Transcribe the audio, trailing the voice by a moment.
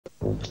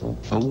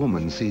A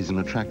woman sees an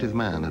attractive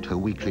man at her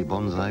weekly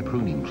bonsai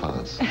pruning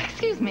class.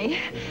 Excuse me.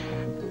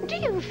 Do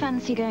you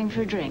fancy going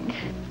for a drink?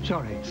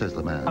 Sorry, Says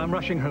the man. I'm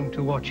rushing home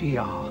to watch ER.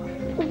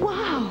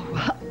 Wow!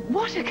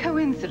 What a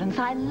coincidence.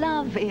 I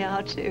love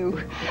ER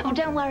too. Oh,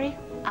 don't worry.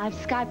 I've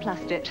Sky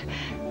Plused it.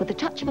 With the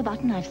touch of a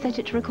button, I've set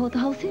it to record the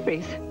whole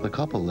series. The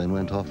couple then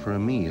went off for a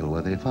meal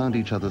where they found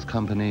each other's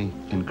company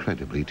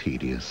incredibly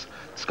tedious.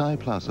 Sky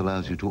Plus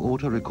allows you to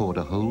auto-record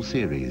a whole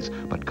series,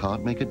 but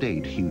can't make a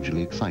date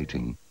hugely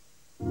exciting.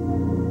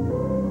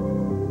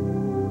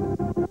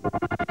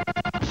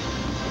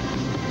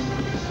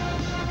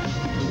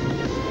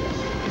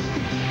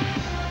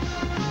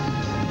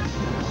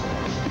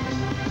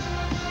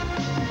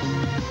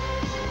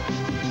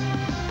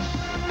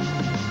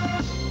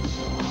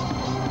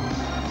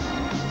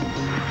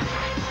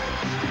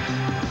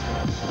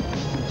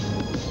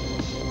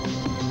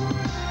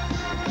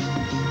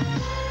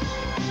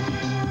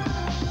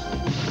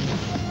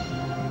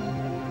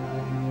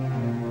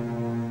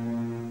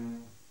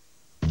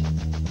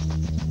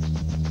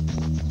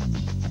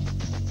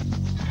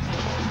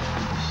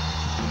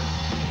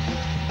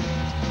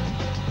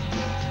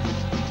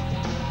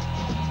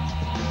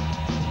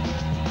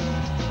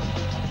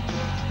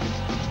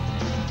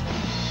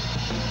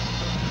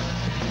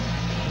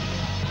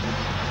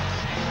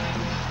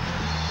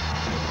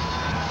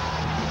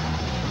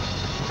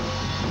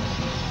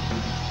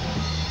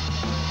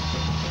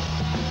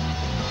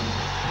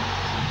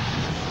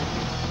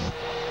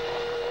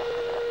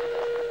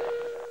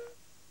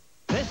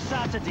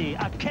 Saturday,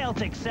 a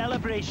Celtic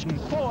celebration.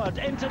 Ford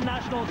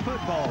International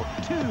Football.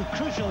 2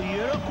 crucial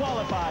Euro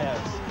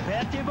qualifiers.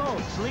 Bertie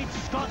Vogts leads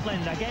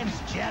Scotland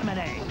against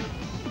Germany.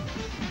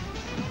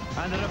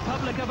 And the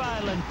Republic of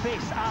Ireland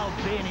face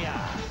Albania.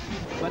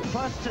 But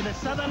first to the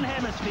Southern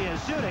Hemisphere,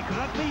 Zurich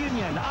Rugby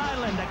Union,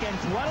 Ireland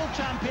against world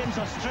champions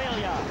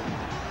Australia.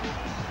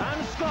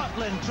 And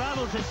Scotland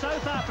travel to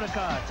South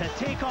Africa to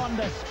take on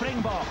the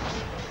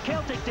Springboks.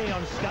 Celtic Day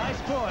on Sky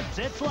Sports.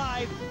 It's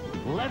live.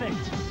 Live it.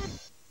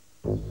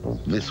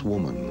 This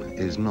woman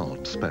is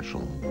not special.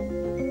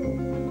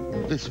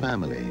 This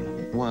family,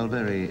 while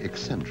very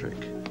eccentric,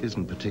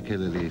 isn't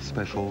particularly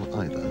special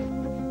either.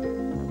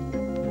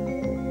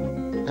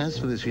 As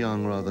for this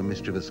young, rather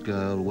mischievous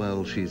girl,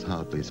 well, she's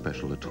hardly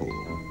special at all.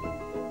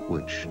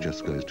 Which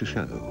just goes to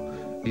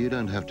show, you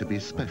don't have to be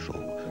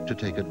special to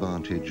take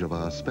advantage of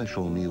our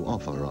special new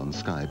offer on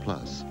Sky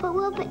Plus. But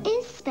Robert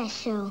is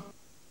special.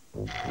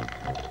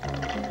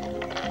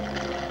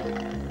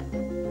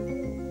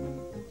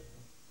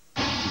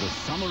 The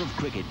summer of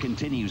cricket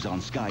continues on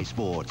Sky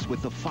Sports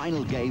with the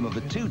final game of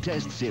the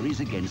 2-test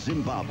series against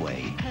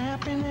Zimbabwe.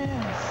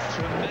 Happiness.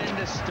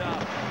 Tremendous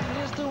stuff.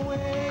 Just the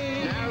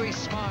way. Now he's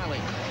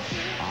smiling.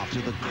 After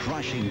the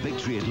crushing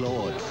victory at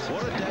Lord's.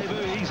 What a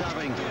debut he's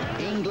having.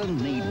 England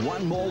need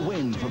one more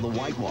win for the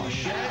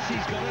whitewash. Yes,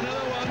 he's got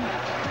another one.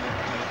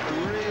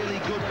 Really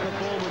good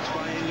performance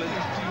by England.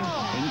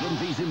 England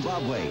v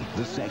Zimbabwe,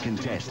 the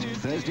second test,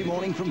 Thursday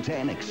morning from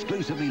 10,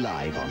 exclusively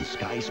live on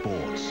Sky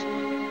Sports.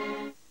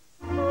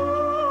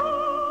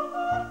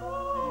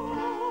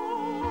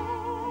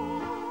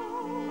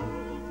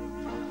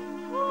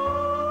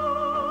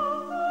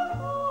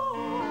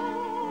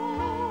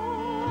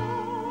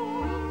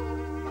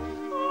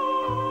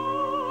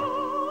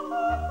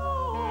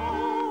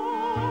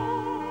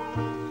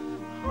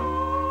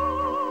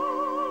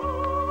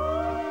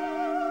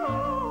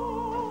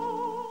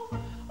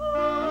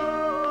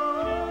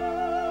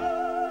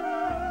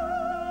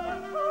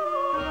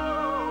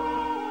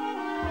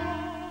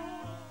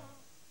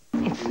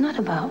 It's not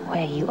about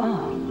where you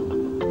are.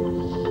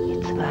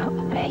 It's about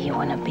where you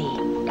want to be.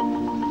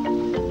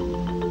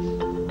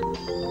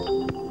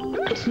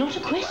 It's not a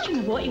question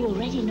of what you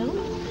already know.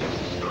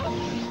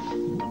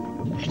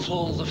 It's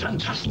all the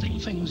fantastic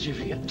things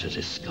you've yet to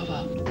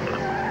discover. It's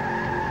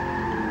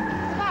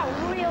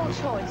about real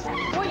choice.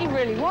 What you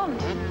really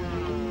want.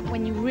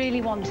 When you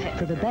really want it.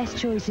 For the best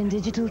choice in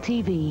digital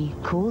TV,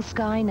 call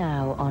Sky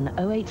now on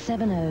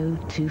 0870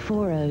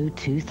 240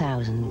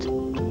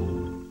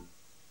 2000.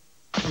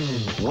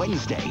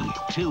 Wednesday,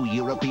 2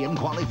 European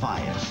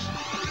qualifiers.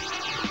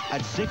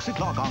 At 6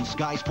 o'clock on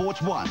Sky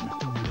Sports 1,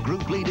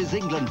 group leaders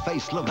England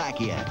face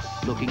Slovakia,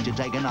 looking to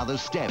take another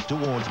step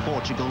towards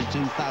Portugal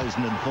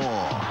 2004.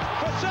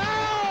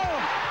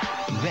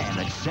 Then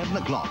at 7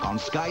 o'clock on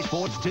Sky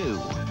Sports 2,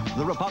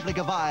 the Republic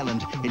of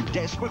Ireland, in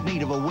desperate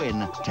need of a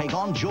win, take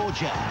on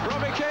Georgia.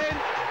 Robbie Keane.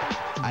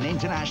 An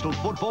international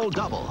football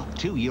double,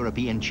 2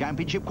 European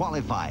Championship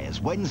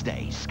qualifiers,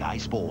 Wednesday, Sky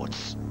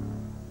Sports.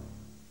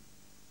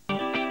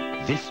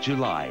 This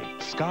July,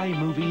 Sky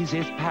Movies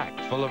is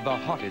packed full of the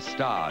hottest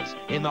stars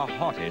in the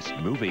hottest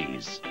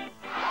movies.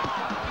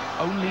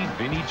 Only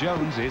Vinnie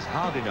Jones is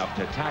hard enough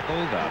to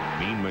tackle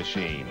the Mean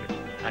Machine.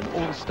 An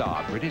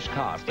all-star British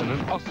cast and an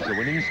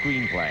Oscar-winning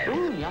screenplay.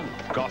 Ooh, yum.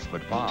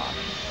 Gosford Park.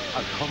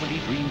 A comedy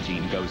dream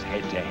team goes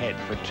head-to-head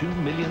for $2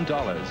 million.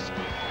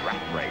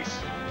 Rat Race.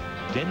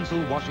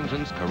 Denzel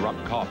Washington's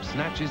corrupt cop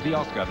snatches the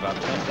Oscar for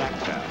Best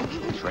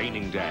Actor.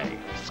 Training Day.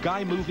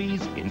 Sky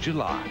Movies in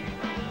July.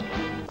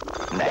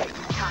 Next.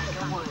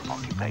 Tiger Woods.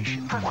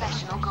 Occupation.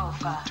 Professional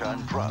golfer.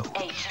 Turned pro.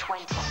 Age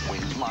 20.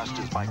 Wins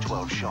Masters by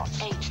 12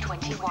 shots. Age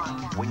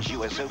 21. Wins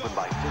US Open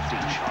by 15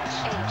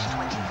 shots. Age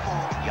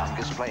 24.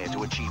 Youngest player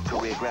to achieve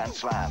career Grand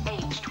Slam.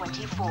 Age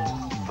 24.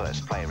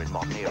 First player in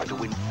modern era to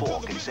win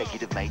 4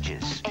 consecutive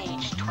majors.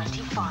 Age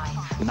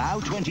 25. Now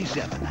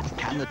 27.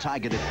 Can the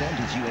Tiger defend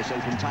his US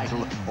Open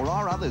title, or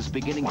are others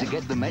beginning to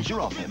get the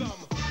measure of him?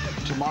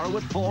 Tomorrow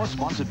at 4,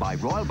 sponsored by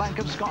Royal Bank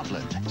of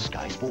Scotland.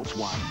 Sky Sports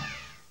 1.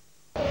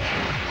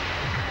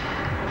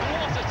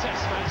 What a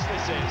test match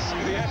this is.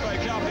 The FA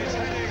Cup is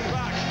heading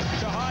back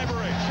to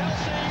Highbury.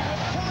 Chelsea will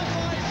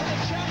qualify for the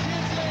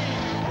Champions League.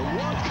 The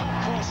World Cup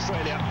for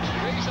Australia.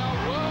 These are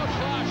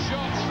world-class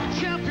shots.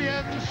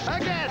 Champions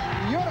again.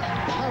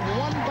 Europe have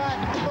won back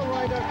the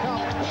Ryder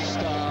Cup.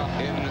 Star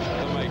in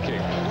the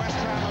making. West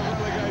Ham are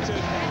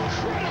relegated.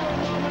 Incredible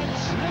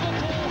moments.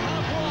 Liverpool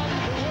have won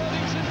the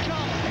Worthington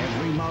Cup.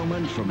 Every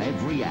moment from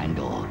every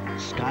angle.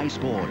 Sky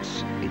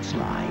Sports. It's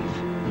live.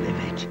 Live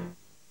it.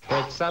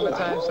 It's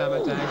summertime,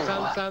 summertime,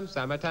 summertime,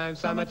 summertime,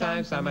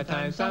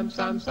 summertime,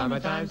 summertime,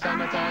 summertime,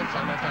 summertime,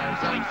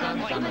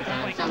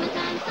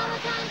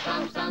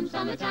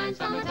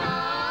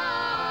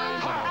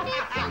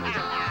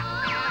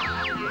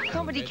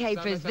 Comedy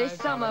capers this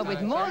summer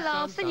with more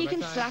laughs than you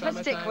can slap a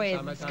stick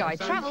with. Sky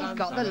Travel's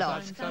got the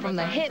lot. From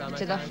the hip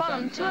to the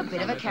fun to a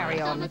bit of a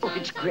carry-on. Oh,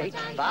 it's great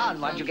fun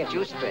once you get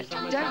used to it.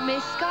 Don't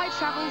miss Sky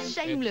Travel's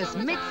shameless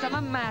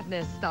Midsummer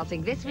Madness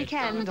starting this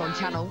weekend on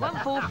Channel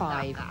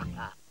 145.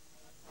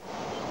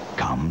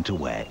 Come to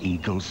where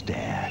eagles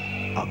stare,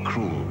 a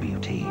cruel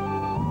beauty.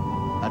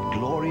 At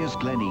glorious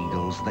Glen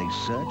Eagles, they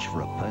search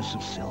for a purse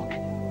of silk.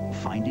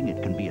 Finding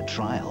it can be a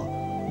trial.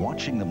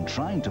 Watching them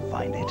trying to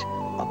find it,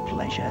 a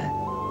pleasure.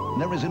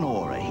 There is an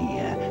aura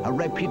here, a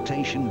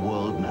reputation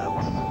world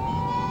known.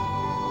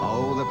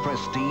 Oh, the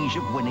prestige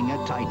of winning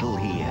a title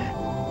here.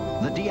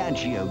 The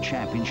Diageo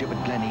Championship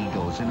at Glen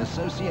Eagles in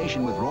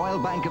association with Royal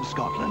Bank of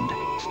Scotland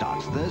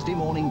starts Thursday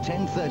morning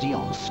 10:30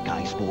 on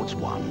Sky Sports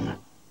 1.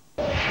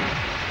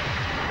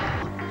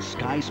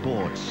 Sky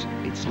Sports,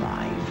 it's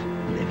live.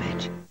 Live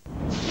it.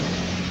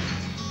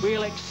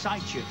 We'll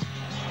excite you.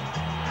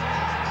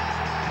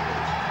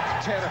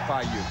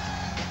 Terrify you.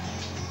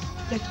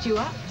 Lift you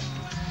up.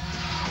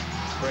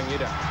 Bring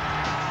it up.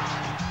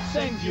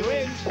 Send you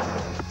in.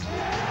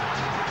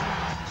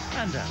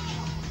 And out.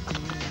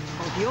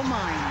 Of your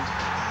mind.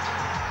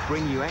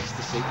 Bring you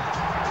ecstasy.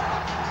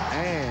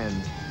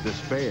 And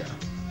despair.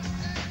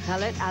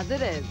 Tell it as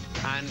it is.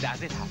 And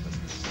as it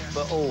happens.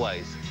 But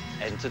always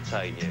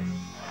entertain you.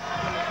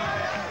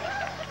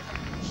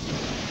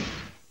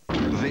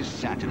 This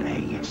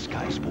Saturday,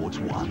 Sky Sports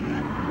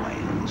 1,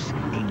 Wales,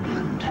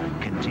 England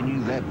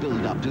continue their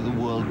build-up to the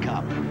World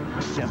Cup.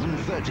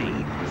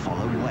 7:30,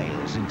 follow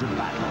Wales into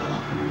battle.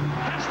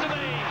 Has to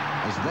be.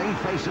 As they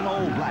face an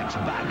All Blacks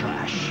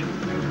backlash.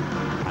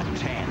 At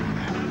 10.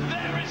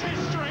 There is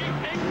history.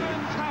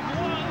 England have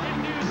won in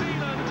New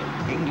Zealand.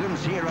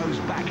 England's heroes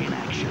back in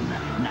action.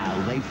 Now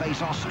they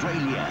face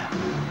Australia.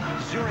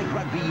 Zurich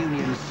Rugby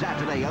Union,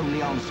 Saturday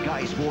only on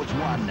Sky Sports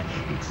 1.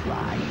 It's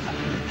live.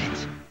 Live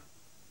it.